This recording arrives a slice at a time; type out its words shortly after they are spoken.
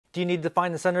Do you need to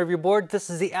find the center of your board? This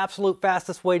is the absolute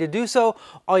fastest way to do so.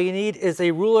 All you need is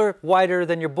a ruler wider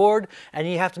than your board, and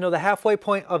you have to know the halfway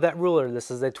point of that ruler. This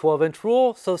is a 12-inch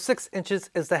rule, so 6 inches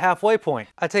is the halfway point.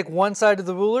 I take one side of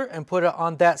the ruler and put it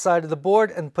on that side of the board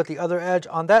and put the other edge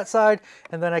on that side,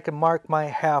 and then I can mark my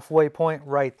halfway point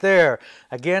right there.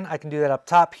 Again, I can do that up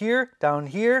top here, down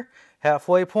here,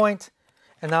 halfway point,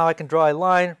 and now I can draw a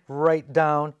line right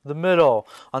down the middle.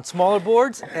 On smaller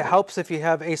boards, it helps if you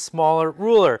have a smaller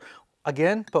ruler.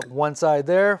 Again, put one side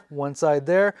there,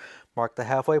 mark the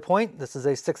halfway point. This is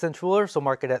a 6-inch ruler, so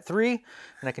mark it at 3,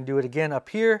 and I can do it again up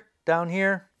here, down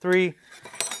here, 3.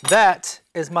 That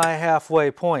is my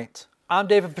halfway point. I'm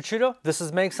David Picciuto. This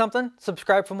is Make Something.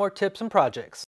 Subscribe for more tips and projects.